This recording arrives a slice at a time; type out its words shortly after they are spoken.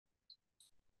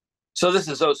So this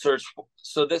is Ocearch.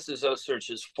 So this is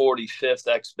Ocearch's 45th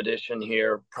expedition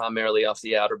here, primarily off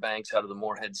the Outer Banks, out of the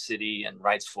Morehead City and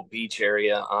Wrightsville Beach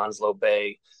area, Onslow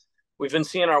Bay. We've been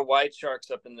seeing our white sharks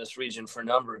up in this region for a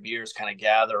number of years kind of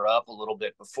gather up a little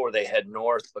bit before they head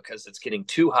north because it's getting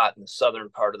too hot in the southern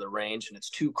part of the range and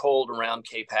it's too cold around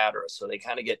Cape Hatteras. So they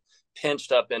kind of get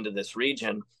pinched up into this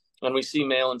region. And we see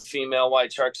male and female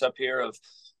white sharks up here of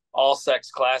all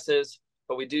sex classes,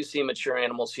 but we do see mature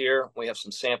animals here. We have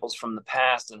some samples from the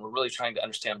past, and we're really trying to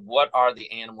understand what are the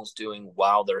animals doing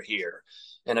while they're here.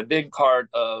 And a big part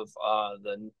of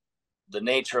the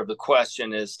nature of the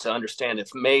question is to understand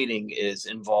if mating is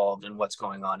involved in what's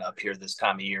going on up here this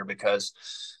time of year, because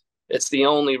it's the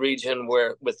only region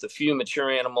where, with the few mature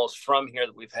animals from here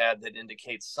that we've had, that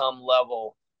indicate some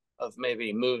level of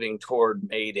maybe moving toward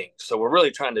mating. So we're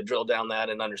really trying to drill down that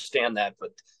and understand that,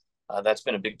 but that's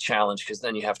been a big challenge because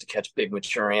then you have to catch big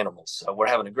mature animals. So we're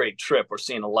having a great trip. We're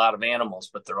seeing a lot of animals,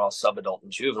 but they're all subadult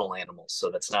and juvenile animals. So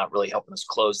that's not really helping us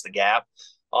close the gap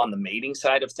on the mating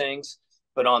side of things.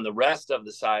 But on the rest of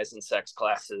the size and sex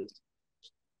classes,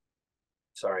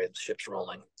 sorry, the ship's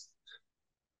rolling.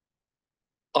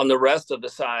 On the rest of the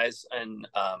size and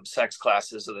sex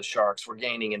classes of the sharks, we're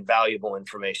gaining invaluable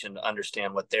information to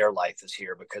understand what their life is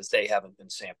here because they haven't been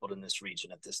sampled in this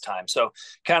region at this time. So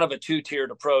kind of a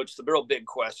two-tiered approach. The real big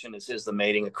question is the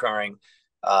mating occurring?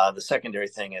 The secondary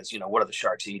thing is, what are the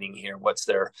sharks eating here? What's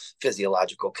their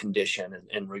physiological condition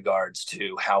in regards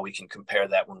to how we can compare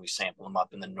that when we sample them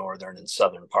up in the northern and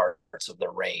southern parts of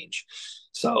their range?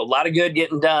 So a lot of good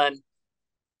getting done.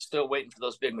 Still waiting for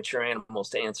those big mature animals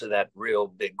to answer that real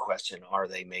big question. Are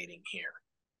they mating here?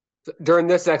 During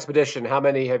this expedition, how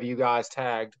many have you guys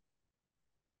tagged?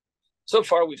 So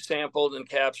far, we've sampled and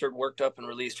captured, worked up and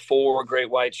released 4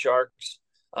 great white sharks.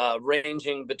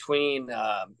 Ranging between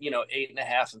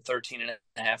 8.5 and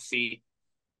 13.5 feet.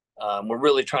 We're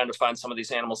really trying to find some of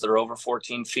these animals that are over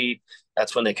 14 feet.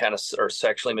 That's when they kind of are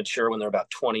sexually mature, when they're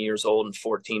about 20 years old and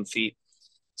 14 feet.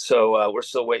 So we're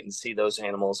still waiting to see those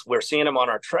animals. We're seeing them on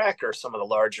our tracker, some of the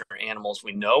larger animals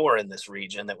we know are in this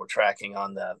region that we're tracking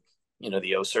on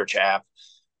the Ocearch app.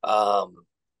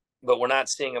 But we're not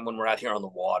seeing them when we're out here on the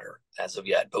water as of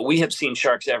yet. But we have seen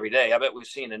sharks every day. I bet we've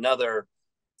seen another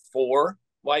 4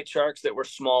 white sharks that were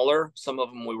smaller. Some of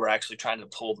them we were actually trying to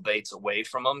pull the baits away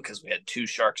from them because we had 2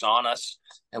 sharks on us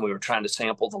and we were trying to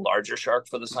sample the larger shark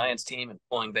for the science team and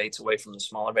pulling baits away from the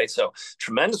smaller baits. So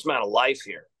tremendous amount of life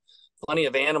here, plenty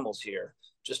of animals here,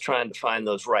 just trying to find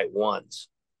those right ones.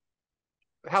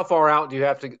 How far out do you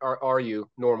have to, are you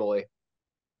normally?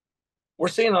 We're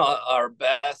seeing our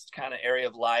best kind of area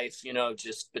of life,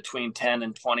 just between 10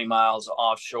 and 20 miles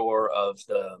offshore of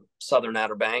the southern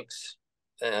Outer Banks.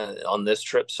 On this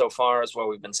trip so far is where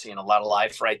we've been seeing a lot of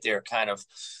life right there, kind of,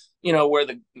 where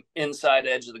the inside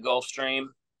edge of the Gulf Stream.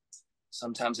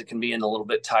 Sometimes it can be in a little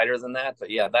bit tighter than that, but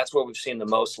yeah, that's where we've seen the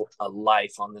most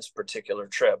life on this particular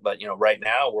trip. But, right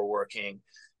now we're working,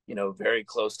 very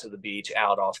close to the beach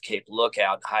out off Cape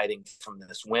Lookout, hiding from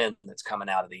this wind that's coming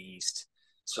out of the east.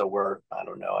 So we're,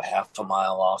 a half a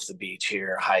mile off the beach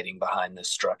here, hiding behind this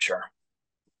structure.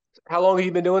 How long have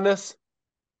you been doing this?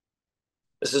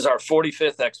 This is our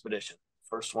 45th expedition.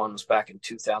 First one was back in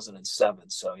 2007.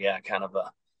 So yeah, kind of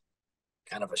a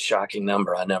shocking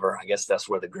number. I guess that's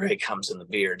where the gray comes in the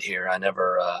beard here. I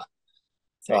never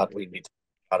thought we'd be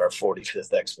about our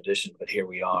 45th expedition, but here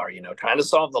we are, trying to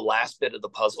solve the last bit of the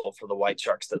puzzle for the white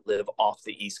sharks that live off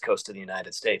the east coast of the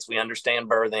United States. We understand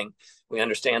birthing, we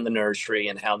understand the nursery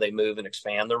and how they move and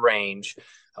expand the range.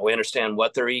 We understand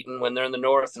what they're eating when they're in the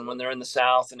north and when they're in the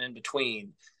south and in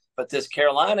between. But this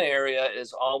Carolina area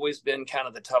has always been kind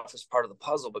of the toughest part of the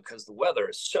puzzle because the weather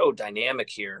is so dynamic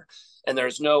here and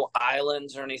there's no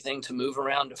islands or anything to move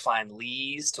around to find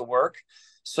lees to work.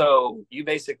 So you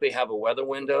basically have a weather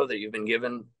window that you've been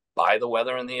given by the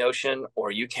weather in the ocean, or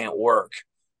you can't work.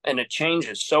 And it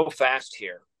changes so fast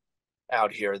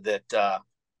out here that,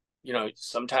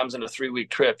 sometimes in a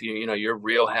 3-week trip, you're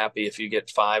real happy if you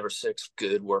get 5 or 6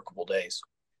 good workable days.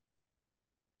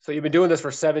 So you've been doing this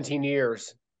for 17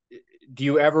 years. Do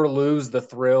you ever lose the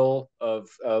thrill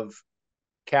of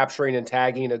capturing and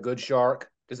tagging a good shark?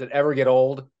 Does it ever get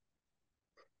old?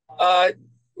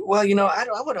 Well,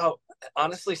 I would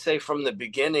honestly say from the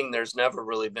beginning, there's never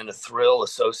really been a thrill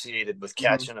associated with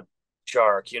catching a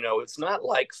shark. It's not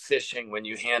like fishing when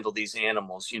you handle these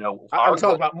animals. I'm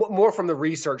talking about more from the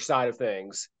research side of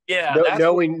things. Yeah,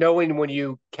 knowing when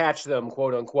you catch them,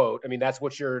 quote unquote. I mean, that's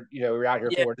what you're out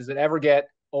here for. Does it ever get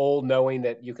old knowing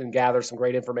that you can gather some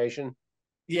great information?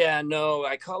 Yeah, no,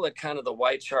 I call it kind of the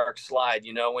white shark slide.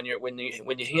 You know, when you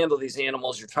handle these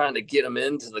animals, you're trying to get them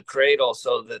into the cradle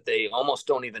so that they almost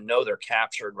don't even know they're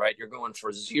captured, right? You're going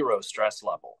for zero stress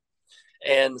level.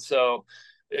 And so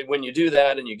when you do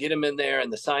that and you get them in there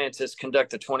and the scientists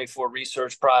conduct the 24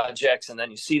 research projects and then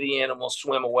you see the animals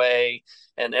swim away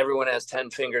and everyone has 10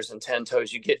 fingers and 10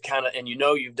 toes, you get kind of, and you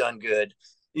know you've done good.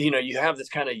 You know, you have this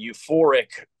kind of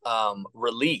euphoric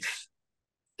relief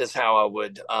is how I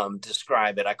would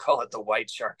describe it. I call it the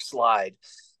white shark slide.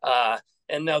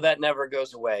 And no, that never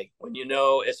goes away. When you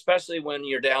know, especially when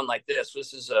you're down like this.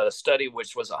 This is a study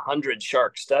which was 100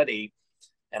 shark study,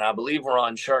 and I believe we're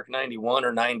on shark 91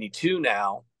 or 92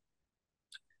 now.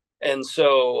 And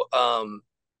so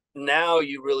now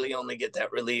you really only get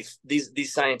that relief.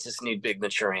 These scientists need big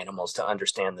mature animals to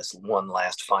understand this one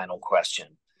last final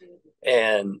question.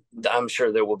 And I'm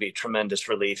sure there will be tremendous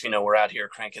relief. You know, we're out here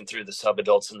cranking through the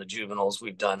subadults and the juveniles.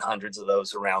 We've done hundreds of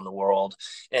those around the world,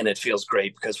 and it feels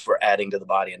great because we're adding to the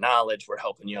body of knowledge. We're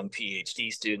helping young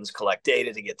PhD students collect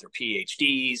data to get their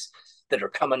PhDs that are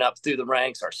coming up through the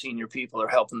ranks. Our senior people are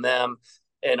helping them,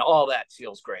 and all that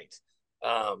feels great.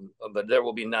 But there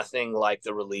will be nothing like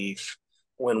the relief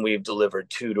when we've delivered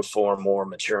 2 to 4 more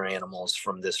mature animals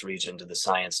from this region to the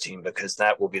science team, because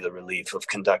that will be the relief of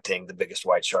conducting the biggest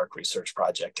white shark research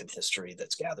project in history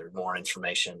that's gathered more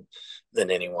information than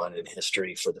anyone in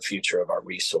history for the future of our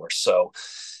resource. So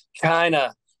kind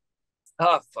of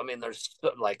tough. I mean, there's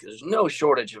no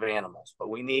shortage of animals, but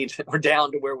we're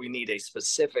down to where we need a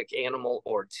specific animal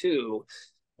or two,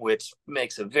 which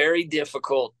makes a very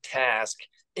difficult task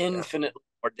infinitely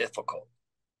more difficult.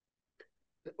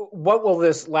 What will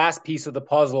this last piece of the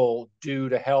puzzle do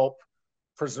to help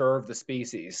preserve the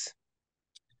species?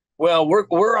 Well,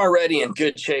 we're already in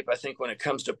good shape, I think, when it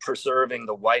comes to preserving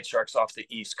the white sharks off the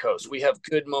East Coast. We have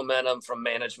good momentum from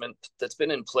management that's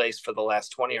been in place for the last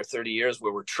 20 or 30 years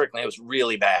where we're trickling. It was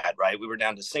really bad, right? We were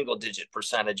down to single-digit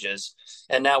percentages,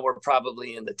 and now we're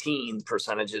probably in the teen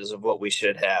percentages of what we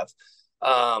should have.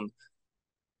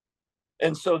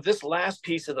 And so this last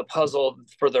piece of the puzzle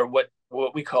for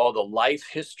what we call the life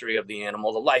history of the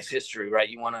animal, the life history, right?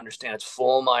 You want to understand its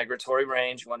full migratory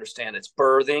range. You understand its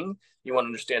birthing. You want to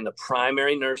understand the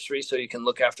primary nursery so you can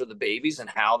look after the babies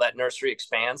and how that nursery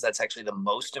expands. That's actually the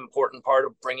most important part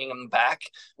of bringing them back.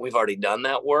 We've already done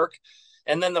that work.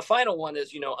 And then the final one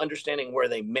is, understanding where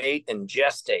they mate and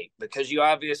gestate, because you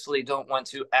obviously don't want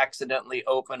to accidentally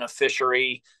open a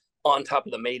fishery on top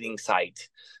of the mating site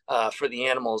for the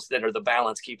animals that are the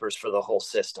balance keepers for the whole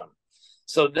system.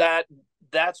 So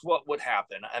that's what would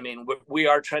happen. I mean, we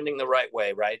are trending the right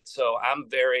way, right? So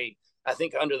I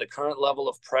think under the current level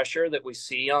of pressure that we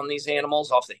see on these animals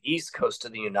off the East Coast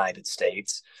of the United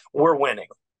States, we're winning,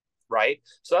 right?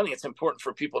 So I think it's important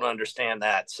for people to understand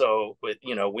that. So,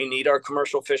 we need our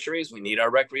commercial fisheries, we need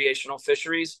our recreational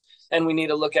fisheries, and we need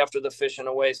to look after the fish in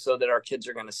a way so that our kids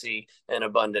are going to see an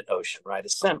abundant ocean, right? A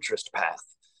centrist path.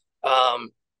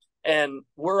 And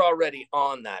we're already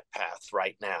on that path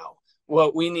right now.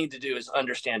 What we need to do is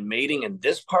understand mating in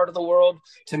this part of the world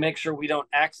to make sure we don't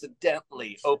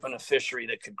accidentally open a fishery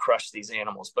that could crush these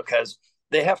animals, because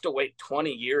they have to wait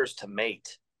 20 years to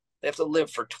mate. They have to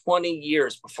live for 20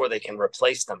 years before they can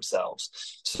replace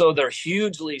themselves. So they're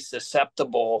hugely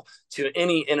susceptible to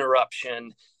any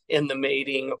interruption in the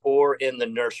mating or in the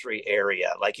nursery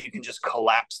area. Like, you can just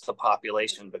collapse the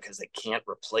population because they can't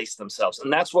replace themselves.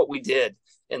 And that's what we did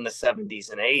in the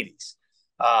 70s and 80s.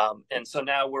 And so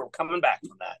now we're coming back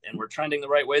from that, and we're trending the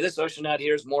right way. This ocean out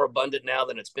here is more abundant now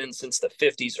than it's been since the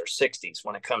 50s or 60s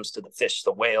when it comes to the fish,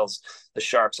 the whales, the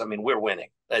sharks. I mean, we're winning.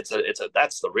 That's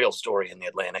the real story in the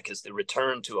Atlantic, is the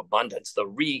return to abundance, the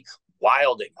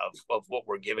rewilding of what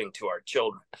we're giving to our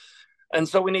children. And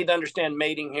so we need to understand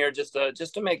mating here just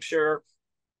to make sure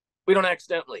we don't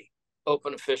accidentally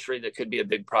open a fishery that could be a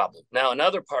big problem. Now, in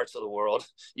other parts of the world,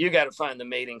 you got to find the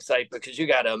mating site because you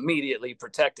got to immediately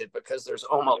protect it, because there's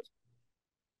almost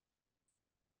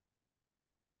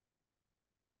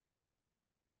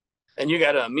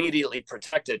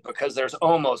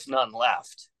none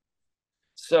left.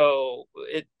 So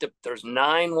there's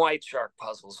 9 white shark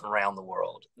puzzles around the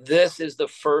world. This is the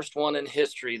first one in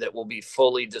history that will be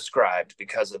fully described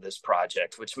because of this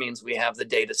project, which means we have the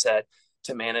data set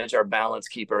to manage our balance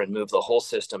keeper and move the whole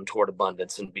system toward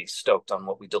abundance and be stoked on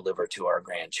what we deliver to our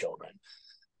grandchildren.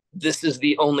 This is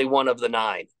the only one of the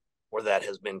 9 where that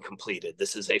has been completed.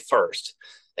 This is a first.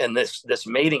 And this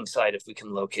mating site, if we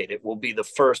can locate it, will be the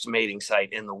first mating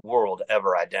site in the world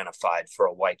ever identified for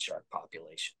a white shark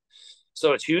population.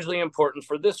 So it's hugely important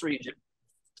for this region.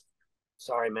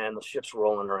 Sorry, man, the ship's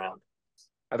rolling around.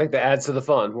 I think that adds to the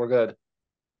fun. We're good.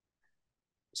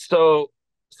 So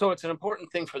So it's an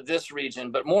important thing for this region,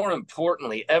 but more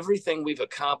importantly, everything we've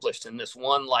accomplished in this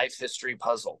one life history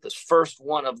puzzle, this first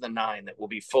one of the 9 that will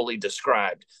be fully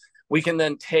described, we can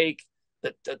then take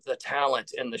the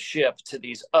talent and the ship to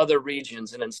these other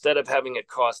regions. And instead of having it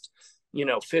cost,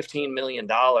 $15 million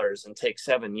and take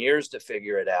 7 years to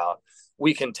figure it out,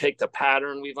 we can take the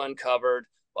pattern we've uncovered,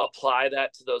 apply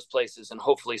that to those places, and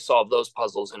hopefully solve those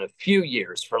puzzles in a few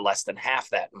years for less than half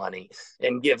that money,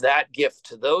 and give that gift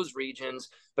to those regions,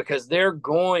 because they're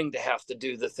going to have to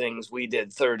do the things we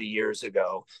did 30 years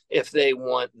ago if they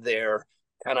want their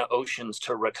kind of oceans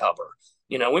to recover.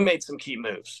 We made some key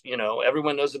moves.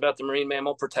 Everyone knows about the Marine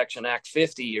Mammal Protection Act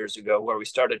 50 years ago, where we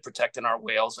started protecting our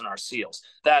whales and our seals.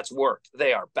 That's worked.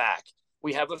 They are back.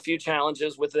 We have a few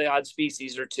challenges with the odd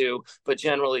species or two, but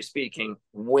generally speaking,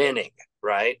 winning,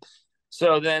 right?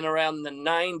 So then around the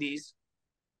 90s,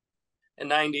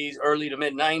 early to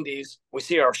mid 90s, we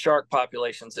see our shark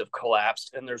populations have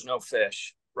collapsed and there's no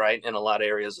fish, right, in a lot of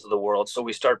areas of the world. So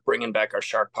we start bringing back our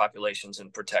shark populations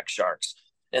and protect sharks.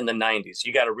 In the 90s,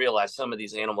 you got to realize some of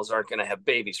these animals aren't going to have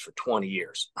babies for 20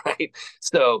 years, right?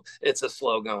 So it's a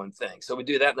slow going thing. So we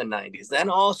do that in the 90s. Then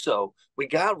also, we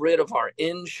got rid of our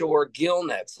inshore gill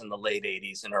nets in the late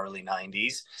 80s and early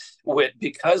 90s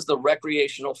because the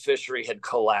recreational fishery had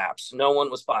collapsed. No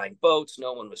one was buying boats.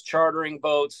 No one was chartering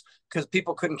boats because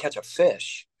people couldn't catch a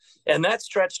fish. And that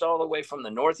stretched all the way from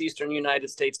the northeastern United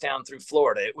States down through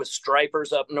Florida. It was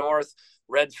stripers up north,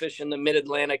 redfish in the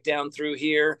mid-Atlantic down through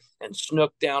here, and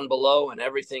snook down below, and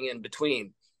everything in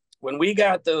between. When we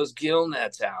got those gill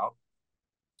nets out,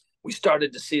 we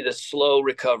started to see the slow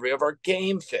recovery of our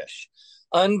game fish.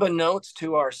 Unbeknownst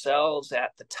to ourselves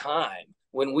at the time,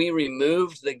 when we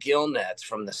removed the gill nets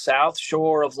from the south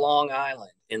shore of Long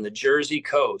Island in the Jersey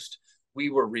coast, we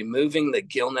were removing the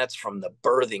gill nets from the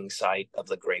birthing site of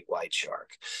the great white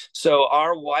shark. So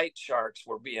our white sharks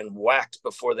were being whacked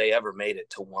before they ever made it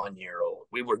to 1 year old.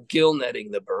 We were gill netting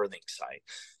the birthing site.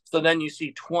 So then you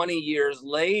see 20 years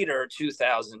later,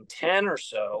 2010 or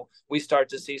so, we start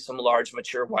to see some large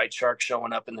mature white sharks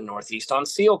showing up in the Northeast on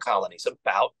seal colonies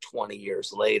about 20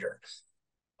 years later.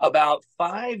 About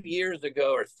 5 years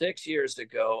ago or 6 years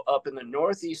ago, up in the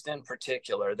Northeast in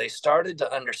particular, they started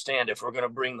to understand if we're going to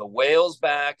bring the whales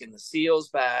back and the seals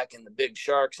back and the big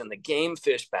sharks and the game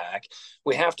fish back,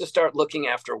 we have to start looking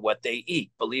after what they eat.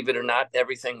 Believe it or not,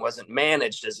 everything wasn't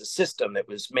managed as a system. It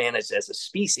was managed as a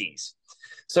species.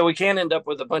 So we can't end up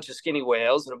with a bunch of skinny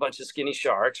whales and a bunch of skinny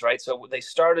sharks, right? So they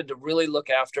started to really look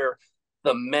after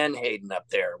the menhaden up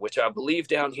there, which I believe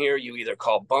down here you either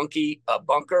call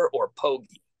bunker, or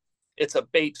pogey. It's a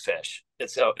bait fish.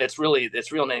 Its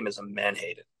real name is a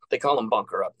menhaden. They call them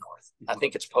bunker up north. I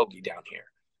think it's pogey down here.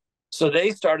 So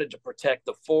they started to protect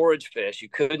the forage fish. You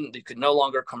could no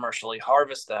longer commercially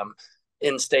harvest them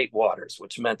in state waters,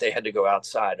 which meant they had to go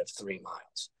outside of 3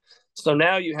 miles. So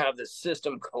now you have this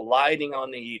system colliding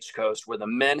on the East Coast where the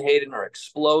menhaden are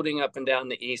exploding up and down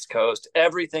the East Coast.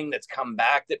 Everything that's come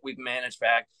back that we've managed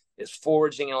back is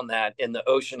foraging on that, and the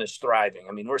ocean is thriving.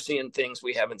 I mean, we're seeing things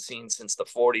we haven't seen since the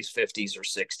 40s, 50s, or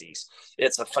 60s.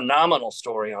 It's a phenomenal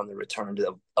story on the return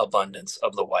to abundance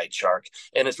of the white shark,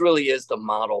 and it really is the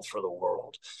model for the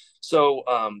world. So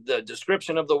the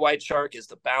description of the white shark is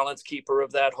the balance keeper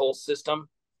of that whole system.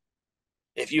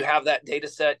 If you have that data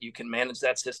set, you can manage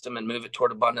that system and move it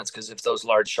toward abundance, because if those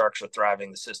large sharks are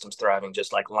thriving, the system's thriving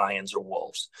just like lions or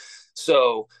wolves.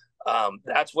 So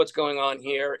that's what's going on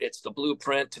here. It's the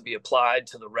blueprint to be applied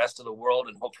to the rest of the world,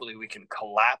 and hopefully we can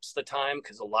collapse the time,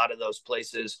 because a lot of those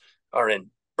places are in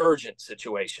urgent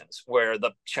situations where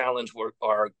the challenge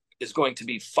is going to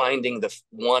be finding the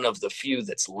one of the few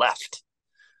that's left,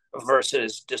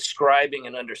 versus describing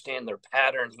and understand their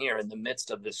pattern here in the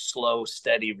midst of this slow,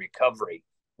 steady recovery.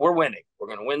 We're winning. We're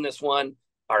going to win this one.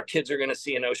 Our kids are going to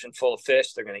see an ocean full of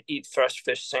fish. They're going to eat fresh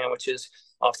fish sandwiches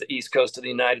off the East Coast of the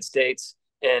United States.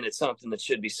 And it's something that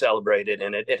should be celebrated.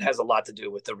 And it has a lot to do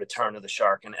with the return of the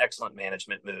shark and excellent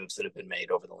management moves that have been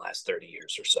made over the last 30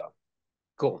 years or so.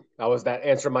 Cool. That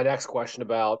answered my next question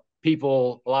about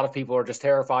people. A lot of people are just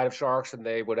terrified of sharks, and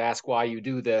they would ask why you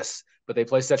do this, but they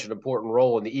play such an important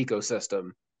role in the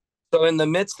ecosystem. So in the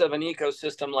midst of an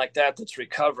ecosystem like that that's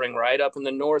recovering, right up in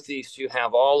the Northeast, you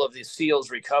have all of these seals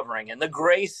recovering. And the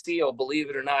gray seal, believe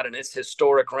it or not, in its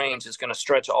historic range is going to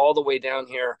stretch all the way down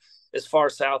here as far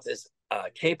south as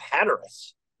Cape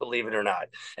Hatteras, believe it or not.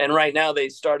 And right now they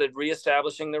started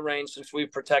reestablishing the range since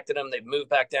we've protected them. They've moved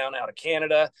back down out of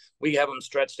Canada. We have them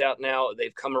stretched out now.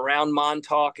 They've come around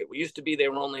Montauk. It used to be they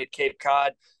were only at Cape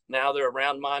Cod. Now they're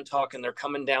around Montauk, and they're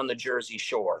coming down the Jersey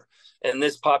Shore. And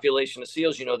this population of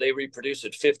seals, they reproduce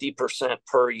at 50%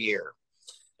 per year.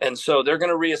 And so they're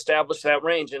going to reestablish that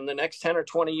range. In the next 10 or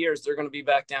 20 years, they're going to be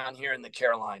back down here in the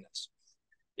Carolinas.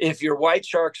 If your white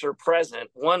sharks are present,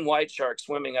 one white shark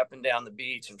swimming up and down the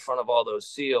beach in front of all those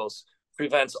seals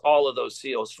prevents all of those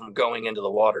seals from going into the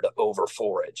water to over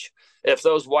forage. If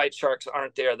those white sharks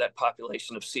aren't there, that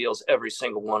population of seals, every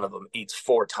single one of them eats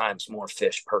 4 times more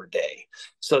fish per day.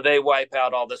 So they wipe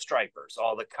out all the stripers,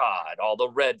 all the cod, all the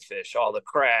redfish, all the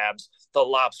crabs, the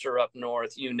lobster up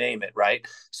north, you name it, right?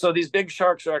 So these big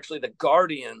sharks are actually the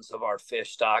guardians of our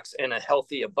fish stocks in a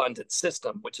healthy, abundant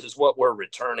system, which is what we're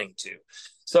returning to.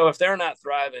 So if they're not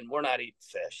thriving, we're not eating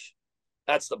fish.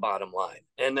 That's the bottom line.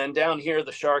 And then down here,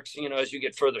 the sharks, as you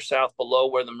get further south below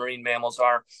where the marine mammals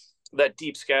are, that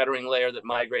deep scattering layer that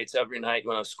migrates every night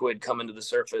when a squid come into the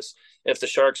surface, if the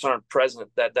sharks aren't present,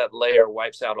 that layer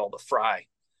wipes out all the fry,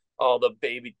 all the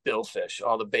baby billfish,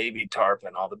 all the baby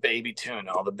tarpon, all the baby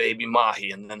tuna, all the baby mahi,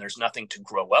 and then there's nothing to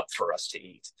grow up for us to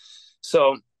eat.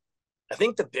 So I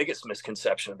think the biggest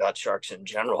misconception about sharks in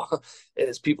general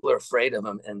is people are afraid of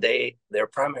them, and their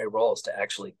primary role is to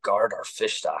actually guard our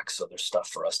fish stocks, so there's stuff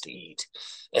for us to eat.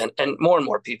 And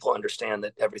more people understand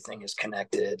that everything is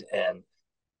connected, and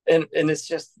it's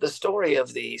just the story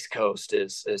of the East Coast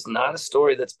is not a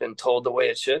story that's been told the way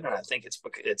it should, and I think it's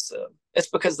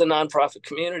because the nonprofit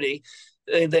community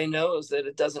they knows that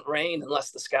it doesn't rain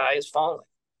unless the sky is falling.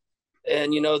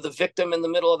 And, the victim in the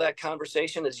middle of that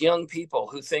conversation is young people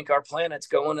who think our planet's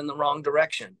going in the wrong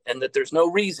direction and that there's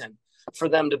no reason for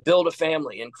them to build a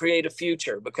family and create a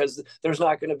future because there's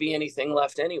not going to be anything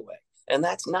left anyway. And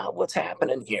that's not what's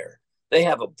happening here. They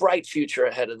have a bright future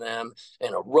ahead of them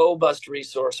and a robust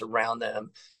resource around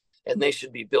them. And they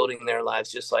should be building their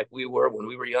lives just like we were when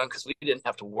we were young, because we didn't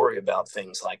have to worry about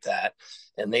things like that.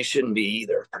 And they shouldn't be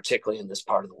either, particularly in this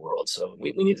part of the world. So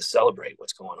we need to celebrate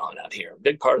what's going on out here. A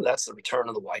big part of that's the return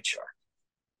of the white shark.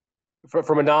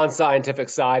 From a non-scientific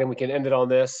side, and we can end it on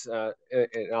this, and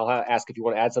I'll ask if you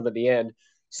want to add something at the end.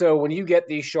 So when you get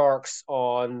these sharks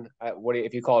on,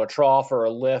 if you call it a trough or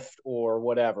a lift or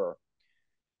whatever,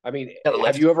 I mean,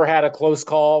 have you ever had a close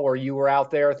call where you were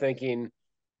out there thinking,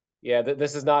 yeah,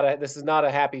 this is not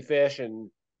a happy fish, and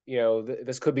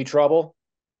this could be trouble?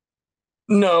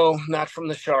 No, not from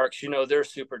the sharks. They're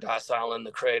super docile in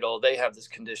the cradle. They have this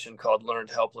condition called learned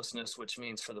helplessness, which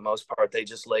means for the most part they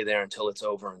just lay there until it's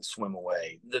over and swim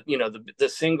away. The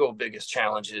single biggest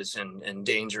challenges and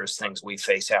dangerous things we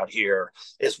face out here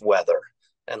is weather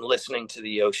and listening to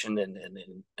the ocean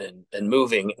and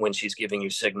moving when she's giving you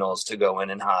signals to go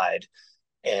in and hide.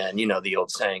 And, the old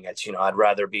saying, it's, I'd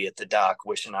rather be at the dock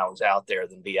wishing I was out there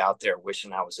than be out there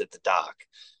wishing I was at the dock.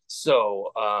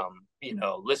 So,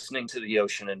 listening to the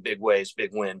ocean in big waves,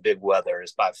 big wind, big weather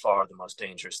is by far the most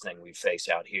dangerous thing we face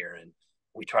out here. And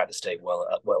we try to stay well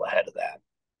ahead of that.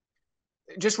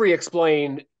 Just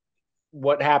re-explain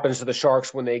what happens to the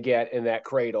sharks when they get in that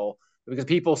cradle, because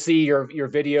people see your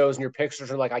videos and your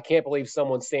pictures and like, I can't believe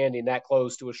someone's standing that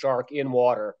close to a shark in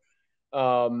water.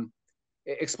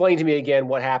 Explain to me again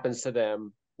what happens to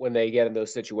them when they get in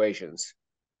those situations.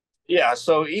 Yeah,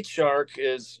 so each shark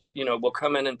will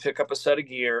come in and pick up a set of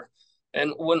gear.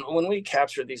 And when we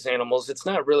capture these animals, it's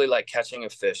not really like catching a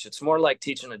fish. It's more like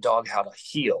teaching a dog how to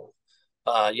heel.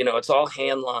 It's all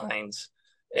hand lines.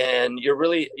 And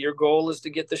your goal is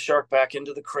to get the shark back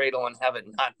into the cradle and have it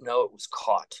not know it was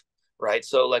caught, right?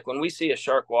 So like when we see a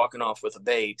shark walking off with a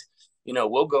bait,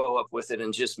 we'll go up with it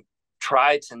and just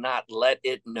try to not let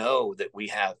it know that we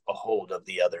have a hold of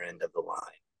the other end of the line.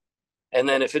 And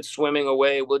then if it's swimming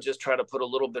away, we'll just try to put a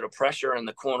little bit of pressure in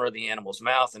the corner of the animal's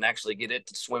mouth and actually get it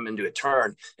to swim into a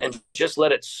turn and just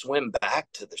let it swim back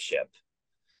to the ship.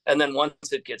 And then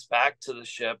once it gets back to the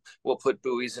ship, we'll put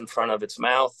buoys in front of its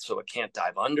mouth so it can't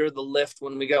dive under the lift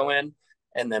when we go in.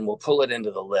 And then we'll pull it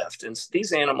into the lift. And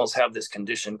these animals have this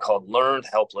condition called learned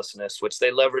helplessness, which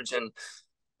they leverage in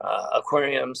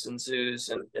aquariums and zoos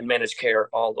and managed care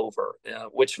all over,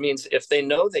 which means if they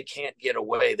know they can't get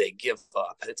away, they give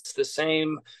up. It's the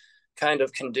same kind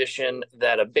of condition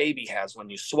that a baby has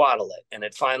when you swaddle it and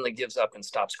it finally gives up and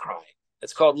stops crying.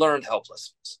 It's called learned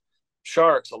helplessness.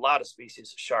 Sharks, a lot of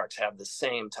species of sharks have the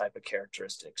same type of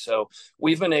characteristic. So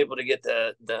we've been able to get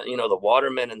the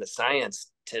watermen and the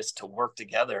scientists to work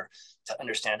together to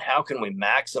understand how can we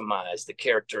maximize the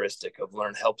characteristic of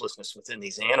learned helplessness within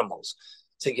these animals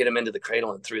to get them into the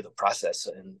cradle and through the process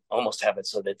and almost have it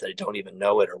so that they don't even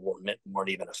know it or weren't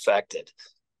even affected.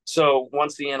 So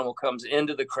once the animal comes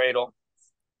into the cradle,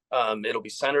 it'll be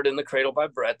centered in the cradle by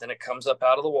breath. Then it comes up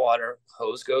out of the water.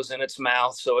 Hose goes in its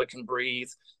mouth so it can breathe.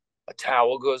 A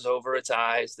towel goes over its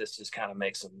eyes. This just kind of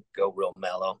makes them go real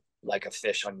mellow. like a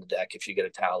fish on the deck if you get a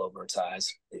towel over its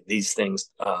eyes. These things,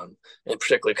 and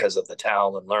particularly because of the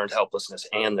towel and learned helplessness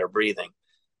and their breathing,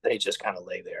 they just kind of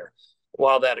lay there.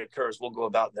 While that occurs, we'll go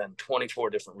about then 24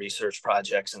 different research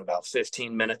projects in about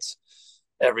 15 minutes.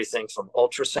 Everything from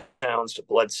ultrasounds to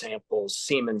blood samples,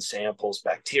 semen samples,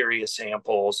 bacteria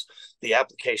samples, the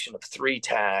application of 3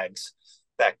 tags,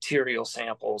 bacterial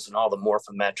samples, and all the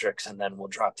morphometrics. And then we'll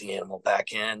drop the animal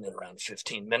back in around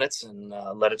 15 minutes and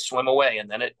let it swim away. And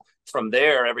then from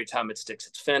there, every time it sticks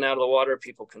its fin out of the water,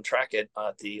 people can track it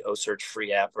at the Ocearch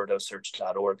free app or at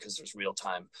ocearch.org, because there's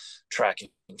real-time tracking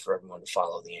for everyone to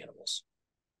follow the animals.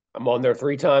 I'm on there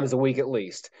 3 times a week at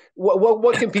least.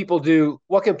 What can people do?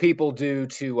 What can people do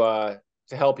to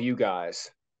help you guys?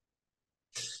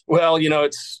 Well,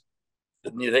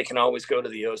 they can always go to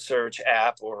the Ocearch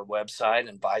app or website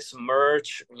and buy some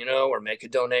merch, or make a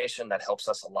donation. That helps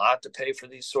us a lot to pay for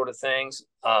these sort of things.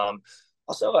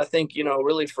 Also, I think,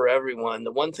 really for everyone,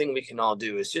 the one thing we can all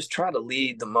do is just try to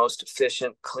lead the most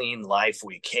efficient, clean life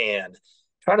we can.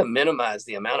 Try to minimize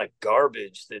the amount of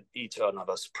garbage that each one of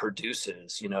us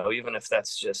produces, even if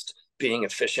that's just being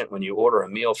efficient when you order a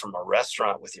meal from a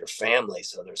restaurant with your family,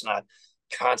 so there's not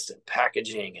constant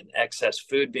packaging and excess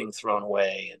food being thrown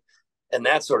away and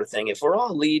that sort of thing. If we're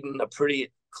all leading a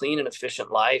pretty clean and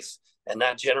efficient life and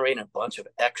not generating a bunch of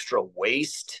extra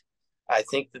waste, I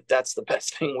think that that's the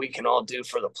best thing we can all do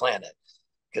for the planet.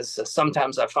 Because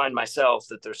sometimes I find myself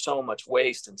that there's so much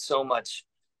waste and so much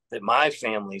that my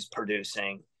family's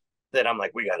producing that I'm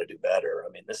like, we got to do better.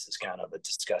 I mean, this is kind of a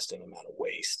disgusting amount of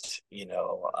waste,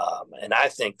 and I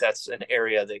think that's an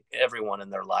area that everyone in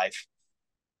their life,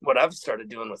 what I've started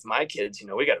doing with my kids,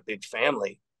 we got a big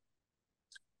family.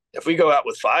 If we go out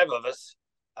with 5 of us,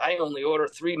 I only order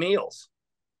 3 meals,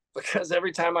 because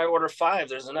every time I order 5,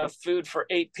 there's enough food for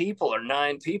 8 people or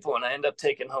 9 people. And I end up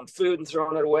taking home food and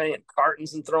throwing it away, and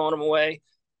cartons and throwing them away.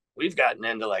 We've gotten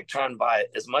into like trying to buy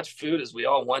as much food as we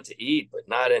all want to eat, but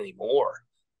not anymore.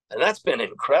 And that's been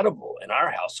incredible in our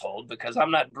household, because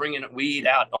I'm not we eat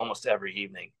out almost every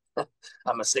evening.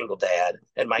 I'm a single dad,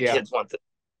 and my kids want to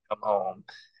come home,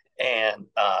 and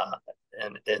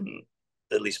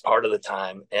at least part of the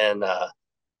time.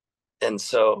 And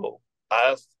so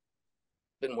I've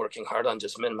been working hard on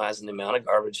just minimizing the amount of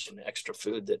garbage and extra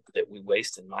food that we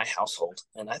waste in my household.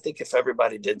 And I think if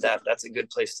everybody did that, that's a good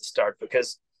place to start,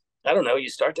 because I don't know, you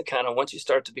start to once you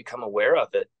start to become aware of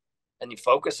it and you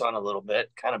focus on a little bit,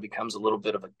 kind of becomes a little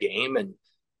bit of a game, and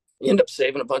you end up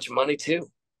saving a bunch of money too.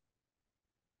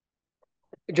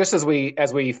 Just as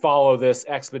we follow this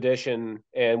expedition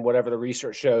and whatever the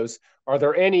research shows, are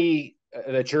there any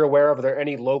that you're aware of? Are there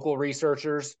any local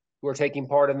researchers who are taking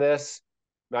part in this?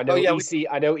 I know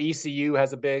I know ECU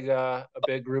has a big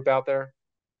group out there.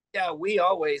 Yeah, we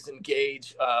always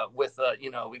engage with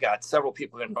we got several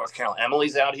people in North Carolina.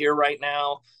 Emily's out here right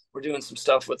now. We're doing some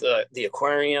stuff with the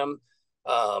aquarium.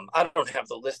 I don't have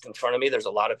the list in front of me. There's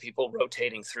a lot of people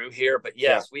rotating through here, but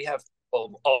yes, we have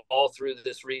all through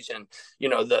this region.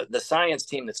 The science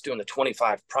team that's doing the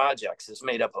 25 projects is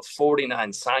made up of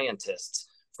 49 scientists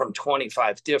from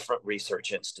 25 different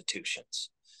research institutions.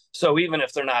 So even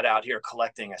if they're not out here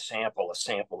collecting a sample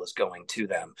is going to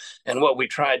them. And what we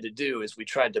tried to do is we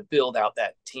tried to build out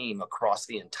that team across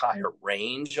the entire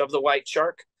range of the white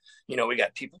shark. We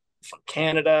got people from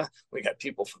Canada, we got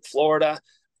people from Florida,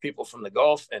 people from the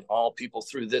Gulf, and all people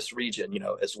through this region,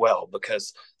 as well,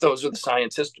 because those are the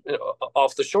scientists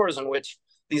off the shores in which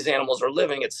these animals are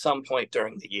living at some point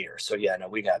during the year. So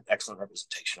we got excellent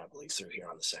representation, I believe, through here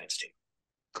on the science team.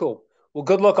 Cool. Well,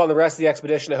 good luck on the rest of the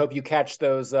expedition. I hope you catch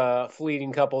those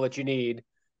fleeting couple that you need.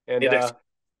 And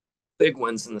big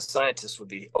ones, and the scientists would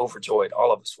be overjoyed.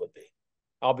 All of us would be.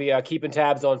 I'll be keeping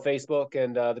tabs on Facebook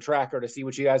and the tracker to see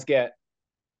what you guys get.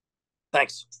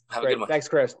 Thanks. Have a good one. Thanks,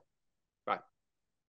 Chris.